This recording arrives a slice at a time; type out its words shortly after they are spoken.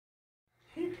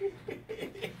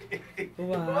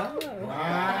Wow.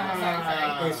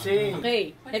 Wow.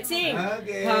 Okay, let's sing.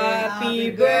 Okay.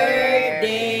 Happy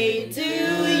birthday to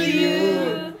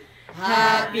you.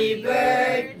 Happy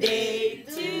birthday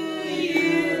to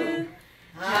you.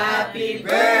 Happy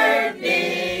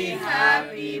birthday,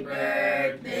 happy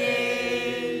birthday.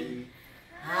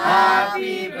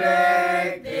 Happy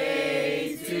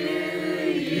birthday to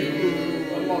you.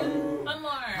 One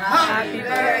more. Happy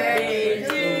birthday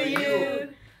to you.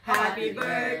 Happy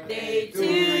birthday to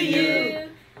you.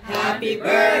 Happy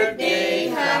birthday,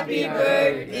 happy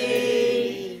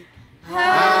birthday.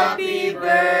 Happy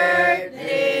birthday,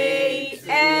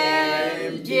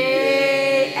 MJ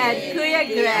and Kuya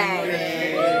Greg.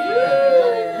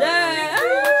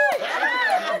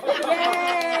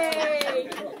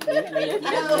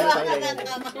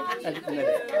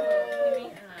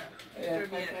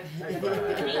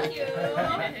 Thank you.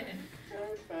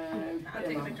 I'll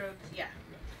take a picture of, yeah.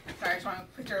 Sorry, I just want a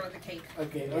picture with the cake.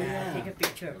 Okay. Take a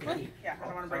picture. Yeah, I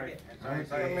don't want to break it.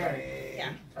 Sorry.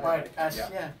 Yeah. What?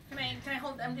 Yeah. Can I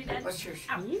hold the empty dad? What's yours?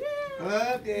 Ow.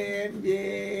 Okay, MJ.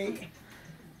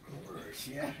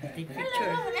 Yeah. Take a Hello,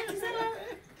 picture. Dexter.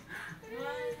 1,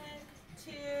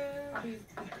 2.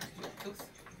 Oops.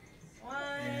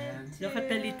 1, 2. Look at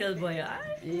the little boy.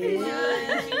 Ay. 1,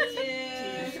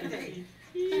 2, 3.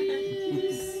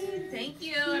 Thank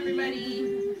you, everybody.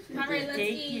 All right, let's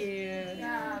Thank eat. you.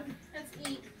 Yeah, let's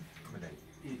eat.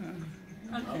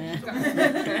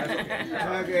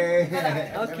 Okay.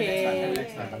 Okay.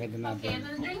 Okay, and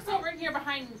then the drinks over here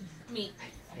behind me.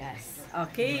 Yes.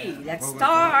 Okay, let's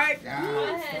start. Go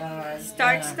ahead.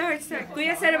 Start.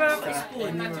 Kuya, saan ba ako I'm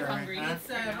spoon? not too hungry. It's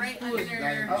right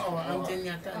under.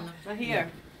 So here.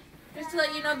 Just to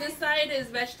let you know, this side is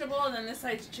vegetable and then this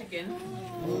side's chicken.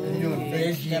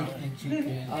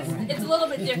 It's a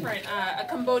little bit different. A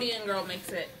Cambodian girl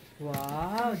makes it.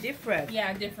 Wow, different.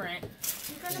 Yeah, different.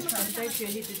 Sometimes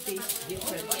you need to taste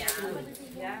different.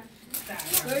 Yeah.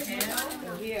 First,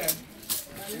 here.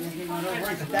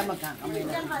 Dapat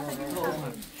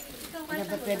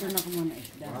pwede na ko muna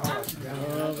isda.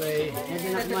 Okay. Pwede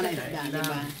na ko muna isda, di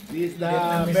ba? This is the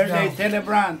birthday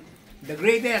celebrant. The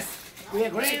greatest. Kuya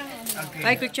Greg.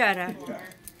 Ay, kutsara.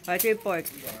 Ito yung pork.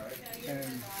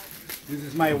 This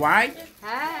is my wife.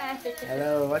 Hi.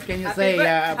 Hello. What can you say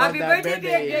about Happy the birthday,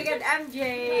 Kuya birthday? Greg and MJ.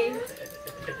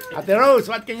 Ate Rose,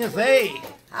 what can you say?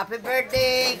 Happy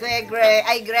birthday, Kuya Greg.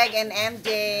 Ay, Greg and MJ.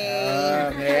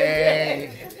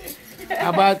 Okay.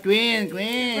 How about Queen?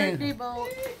 Birthday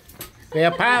boat.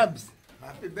 Kuya Pabs.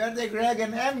 Happy birthday, Greg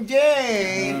and MJ!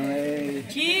 Okay.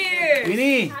 Cheers.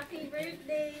 Queenie. Happy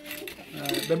birthday.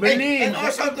 Berlin. And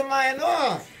also to my,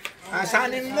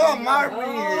 son-in-law,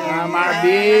 Marvin.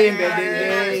 Marvin,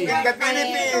 birthday. In the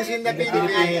Philippines,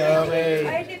 Okay.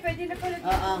 Ay, hindi, pwede na pala.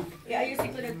 Oo.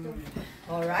 Iayusin ko na ito.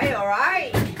 Alright.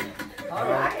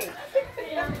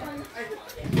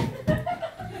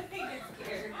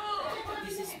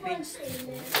 This is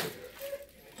vegetable.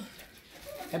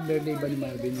 Happy birthday ba ni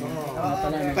Marvin?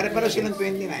 Pare-pare silang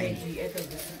 29.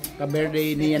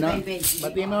 Ka-birthday ni ano?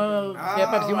 Bati mo, kaya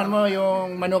Pabs, yung ano mo,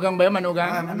 yung manugang ba yun?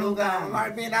 Manugang? Manugang,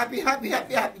 Marvin, happy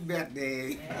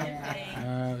birthday.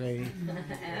 Okay.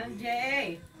 MJ.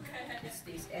 This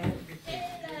is MJ.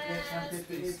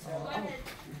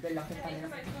 Laki pala.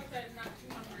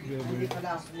 Hindi pala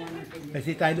ako muna.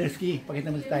 Kasi Tyler Ski.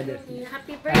 Pakita mo si Tyler Ski.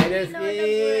 Happy Tyler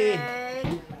birthday, Ski.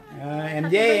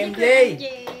 MJ.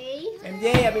 MJ,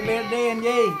 happy birthday, MJ.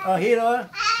 Oh, hero.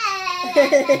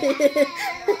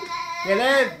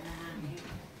 Caleb.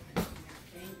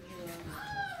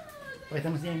 Pakita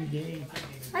mo si MJ.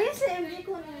 Ayun si MJ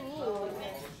ko na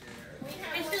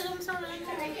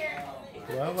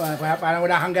Wow, parang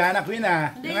wala kang gana, Queen,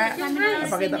 ah.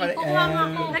 Napakita ko.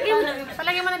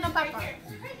 Palagyan mo na ng papa.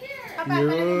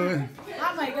 Yun.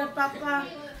 Oh my God, Papa.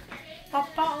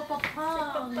 Papa.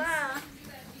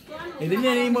 Hindi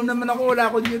niya, inimom naman ako.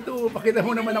 Wala ako dito. Pakita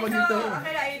mo naman ako dito.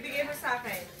 Okay na, ibigay mo sa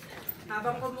akin.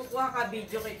 Habang kumukuha ka,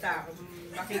 video kita.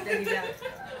 Makita nila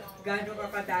gano'n ka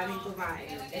kadaming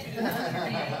kumain.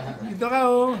 Dito ka,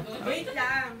 oh. Wait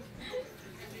lang.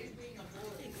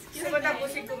 Gusto mo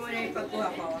tapusin ko muna yung pagkuha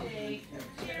ko.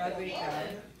 Bago ikaw.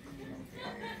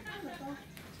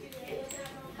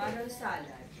 Parang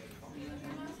salad.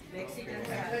 Mexican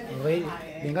salad.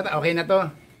 Okay na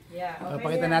to. Yeah, okay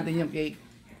Pakita na. natin yung cake.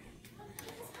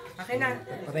 Okay na.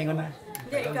 Patayin ko na.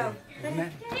 Hindi, ikaw. Okay na.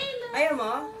 Ayaw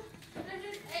mo?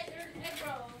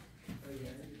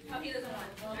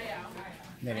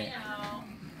 Dali.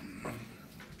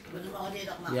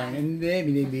 Yan, hindi.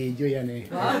 Binibidyo yan eh.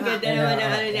 Wow, ang ganda naman ng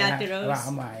ano ni Ate Rose.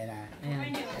 Hawakan mo, ayan na.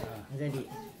 Ayan. Dali.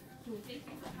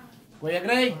 Kuya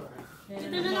Greg.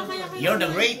 You're the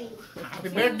great. Happy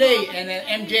birthday, and then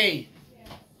MJ.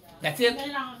 That's it.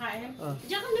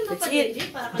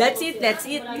 That's it. That's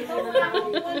it.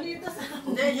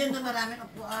 Hindi, yun na maraming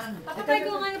upuan. Papatay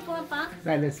ko ngayon po pa.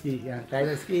 Tyler Ski. Yan,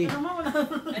 Tyler Ski.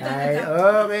 Ay,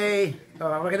 okay. So,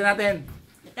 pakita natin.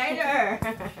 Tyler.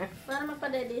 Para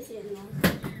magpadede siya, no?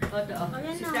 Oto.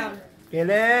 Sit down.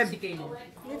 Caleb. Si Caleb.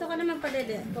 Dito ka naman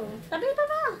padede. Ito. Tabi pa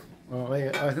ba? Okay.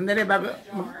 O, sandali. Bago,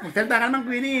 magsalita ka naman,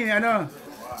 Queenie. Ano?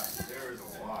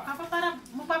 Papa, para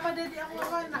mapapadede ako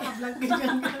naka-vlog ka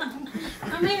dyan.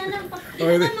 Mamay, ano,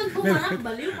 hindi ka naman bumarap,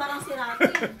 baliw, parang si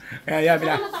Rocky.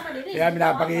 Kaya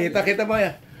pinapakita. Kita mo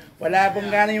yan. Wala pong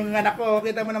gana yung anak ko.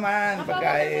 Kita mo naman.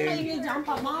 Pagkain. Maingay dyan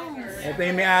pa, ma'am. Ito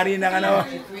yung may-ari ng ano.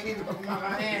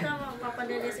 Ito,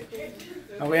 papadede si Kuya.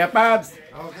 O, Kuya Pabs.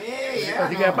 Okay, Ito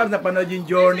si Kuya Pabs. Napanood yung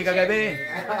journey kagabi.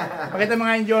 Pakita mo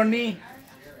nga yung journey.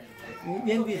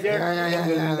 Yan t-shirt.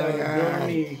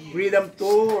 Journey. Freedom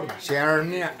Tour. Si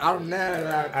Arnel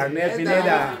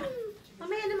Pineda.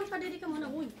 Mamaya naman padede ka muna,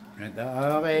 uy. Ito,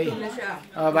 okay.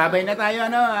 O, babay na tayo,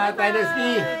 ano, Tyler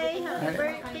Ski. Hey,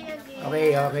 happy birthday again.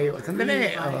 Okay.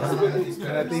 Sandali.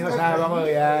 Ito yung asawa ko,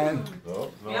 yan.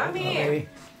 Yummy. Okay.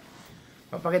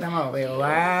 Papakita mo, okay.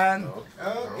 One.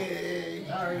 Okay.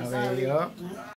 Okay,